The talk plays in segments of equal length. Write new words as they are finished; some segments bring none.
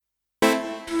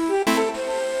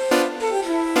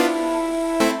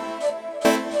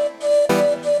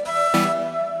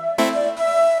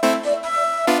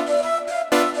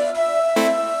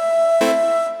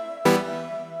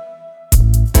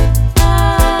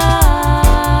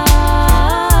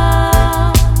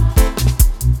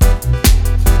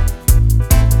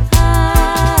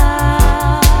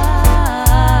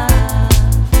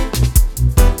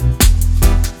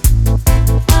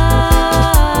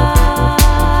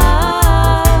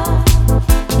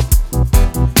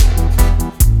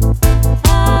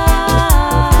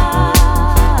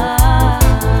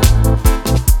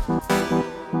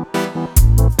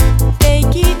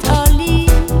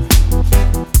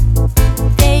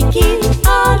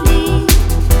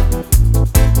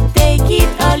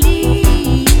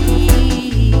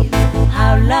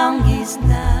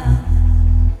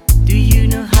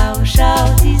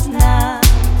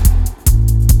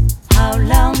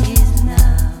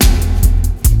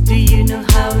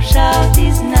shout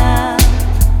is now?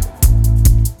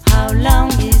 How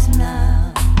long is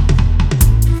now?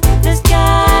 The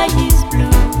sky is blue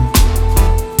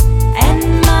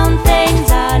and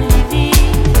mountains are living.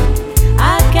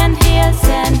 I can hear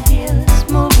sand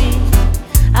hills moving.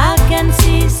 I can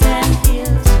see sand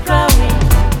hills growing.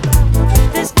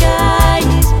 The sky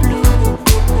is blue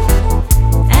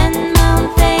and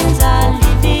mountains are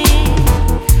living.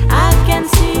 I can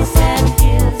see sand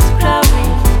hills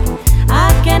growing. I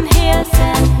can hear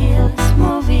sand hills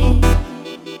moving.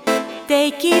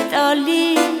 Take it or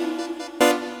leave.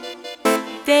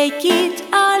 Take it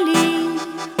or leave.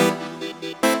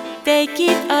 Take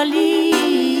it or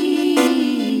leave.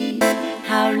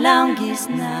 How long is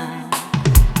now?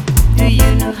 Do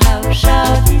you know how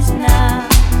short is now?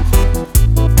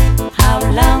 How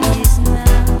long is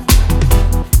now?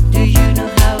 Do you know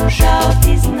how short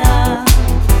is now?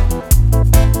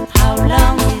 How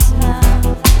long is now?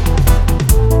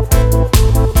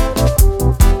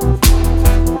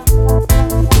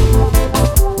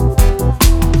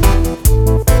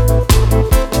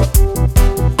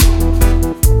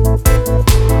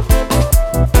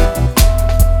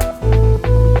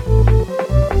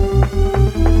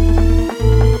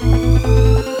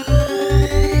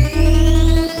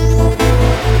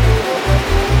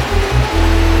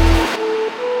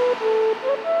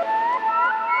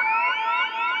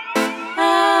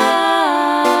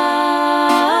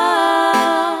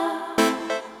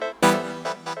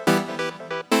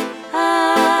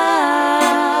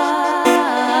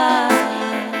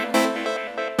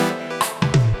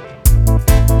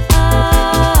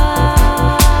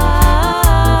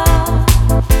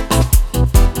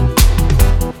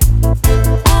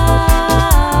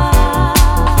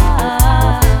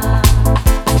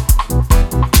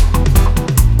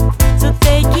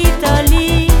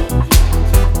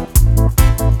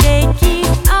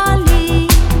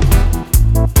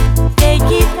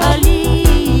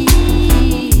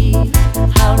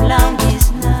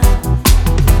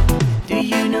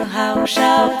 How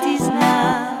short is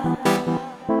now?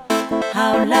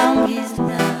 How long is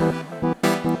now?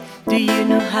 Do you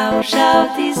know how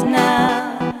short is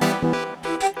now?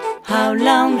 How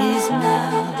long is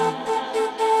now?